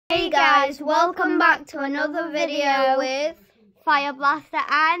Hey guys, welcome back to another video with Fire Blaster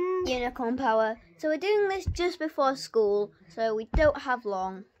and Unicorn Power. So we're doing this just before school, so we don't have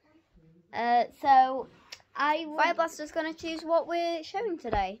long. Fire Blaster's going to choose what we're showing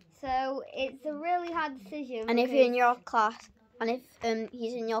today. So it's a really hard decision. And if you're in your class, and if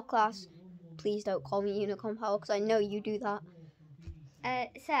he's in your class, please don't call me Unicorn Power because I know you do that.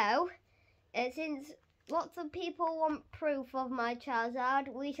 Since lots of people want proof of my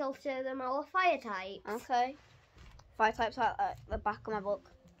Charizard, we shall show them our fire types. Okay. Fire types are at the back of my book.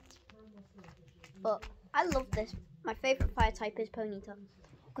 But I love this. My favourite fire type is Ponyta.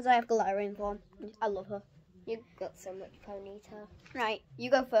 Because I have Galarian form. I love her. You've got so much Ponyta. Right, you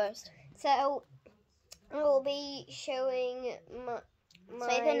go first. So, we'll be showing my...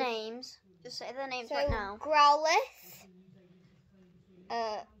 Say the names. Just say the names right now. Growlithe.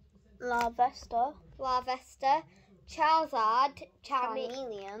 Larvesta, Charizard,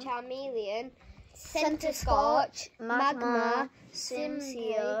 Charmeleon, Centiskorch, Magma,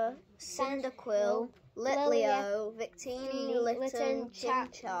 Sincere, Cyndaquil, Litleo, Victini, Litten,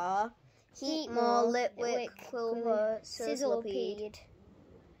 Chimchar, Heatmore, Litwick, Quilver, Sizzlipede.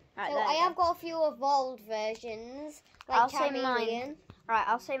 Right, so I have got a few evolved versions, like I'll Charmeleon. say mine. Right,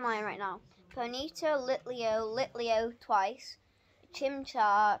 I'll say mine right now. Ponyta, Litleo twice.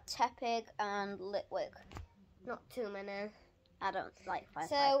 Chimchar, Tepig, and Litwick. Not too many. I don't like fire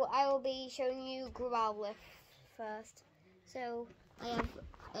So type. I will be showing you Growlithe first. So I have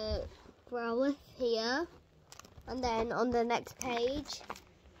Growlithe here, and then on the next page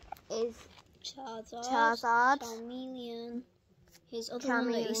is Charizard, Charmeleon. His other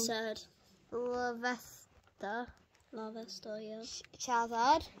one that he said. Larvesta, yeah.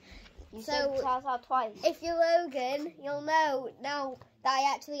 Charizard. You said Charizard twice. If you're Logan, you'll know now that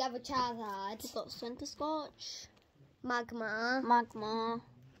I actually have a Charizard. You've got Centiskorch, Magma,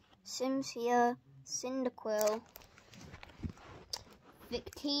 Sincere, Cyndaquil,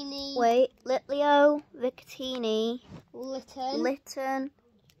 Victini. Wait, Litleo, Victini, Litten,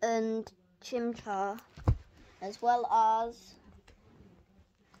 and Chimchar, as well as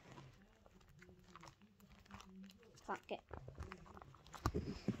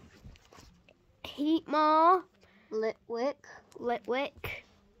Heatmore, Litwick.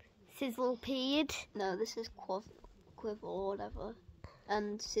 Sizzlipede. No, this is Quiver or whatever.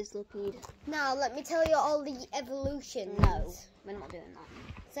 And Sizzlipede. Now, let me tell you all the evolutions. No, we're not doing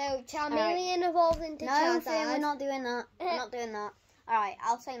that. So, Charmeleon evolved into Charizard. No, we're not doing that. We're not doing that. Alright,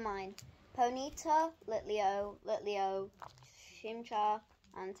 I'll say mine. Ponyta, Litleo, Chimchar,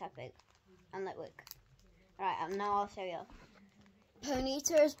 and Tepig. And Litwick. Alright, now I'll show you.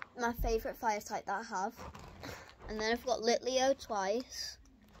 Ponyta is my favourite fire type that I have. And then I've got Litleo twice.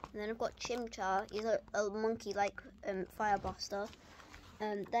 And then I've got Chimchar. He's a monkey like Fire Blaster.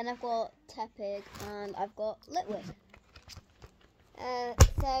 And then I've got Tepig and I've got Litwick.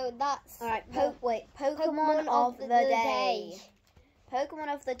 So that's alright. Pokemon of the day. Pokemon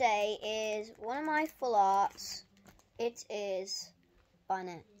of the day is one of my full arts. It is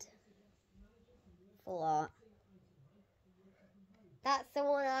Barnet. Full art. That's the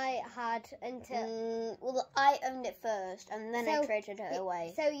one I had until... well, I owned it first, and then I traded it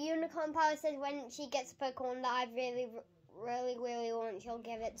away. So Unicorn Power said when she gets a Pokemon that I really, really, really want, she'll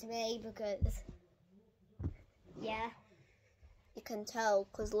give it to me because... Yeah. You can tell,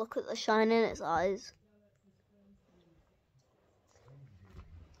 because look at the shine in its eyes.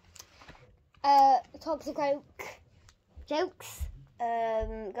 Toxicroak jokes.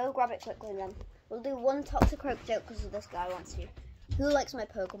 Go grab it quickly then. We'll do one Toxicroak joke because this guy wants to. Who likes my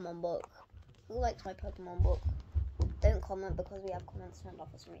Pokemon book? Who likes my Pokemon book? Don't comment because we have comments turned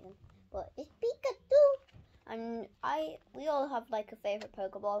off for some reason. But it's Pikachu! And we all have like a favourite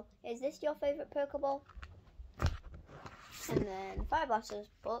Pokeball. Is this your favourite Pokeball? And then Fire Blaster's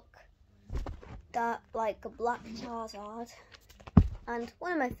book. That like a black Charizard. And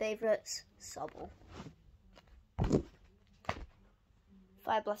one of my favourites, Sobble.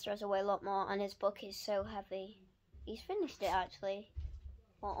 Fire Blaster has a way a lot more, and his book is so heavy. He's finished it actually.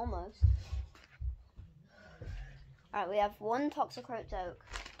 Well, almost. Alright, we have one Toxicroak joke.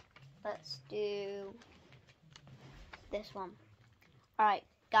 Let's do this one. Alright,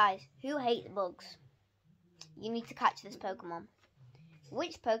 guys, who hates bugs? You need to catch this Pokemon.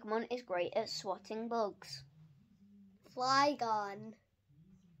 Which Pokemon is great at swatting bugs? Flygon.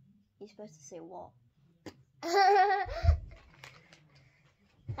 You're supposed to say what?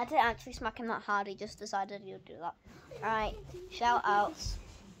 I didn't actually smack him that hard, he just decided he would do that. Alright, shout outs.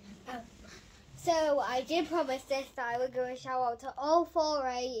 So I did promise this that I would give a shout out to all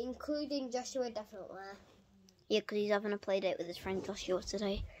 4A, including Joshua, definitely. Yeah, because he's having a play date with his friend Joshua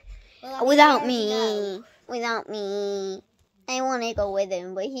today. Well, Without I me. know. Without me. I want to go with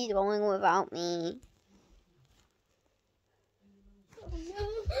him, but he's going without me.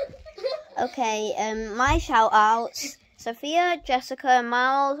 Okay, my shout outs. Sophia, Jessica,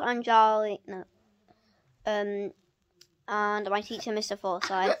 Miles, and Charlie. No. And my teacher, Mr.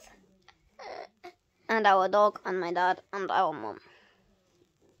 Forsyth. And our dog, and my dad, and our mum.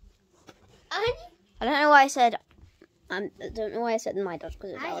 I don't know why I said. I don't know why I said my dad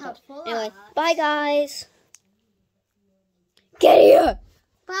because it's our dad. Anyway, bye guys. Get here.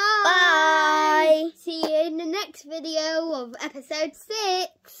 Bye. Bye. See you in the next video of episode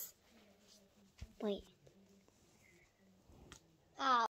 6. Wait.